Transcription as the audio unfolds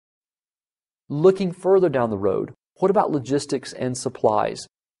Looking further down the road, what about logistics and supplies?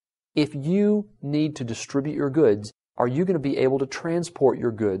 If you need to distribute your goods, are you going to be able to transport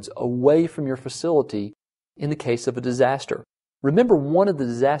your goods away from your facility in the case of a disaster? Remember, one of the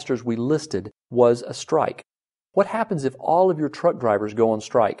disasters we listed was a strike. What happens if all of your truck drivers go on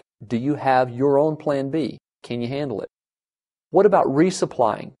strike? Do you have your own plan B? Can you handle it? What about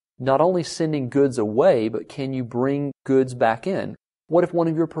resupplying? Not only sending goods away, but can you bring goods back in? What if one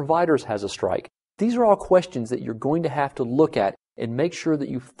of your providers has a strike? These are all questions that you're going to have to look at and make sure that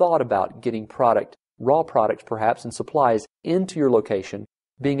you've thought about getting product, raw products perhaps, and supplies into your location,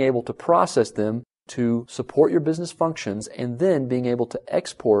 being able to process them to support your business functions, and then being able to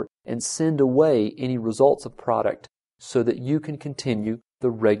export and send away any results of product so that you can continue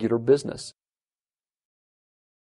the regular business.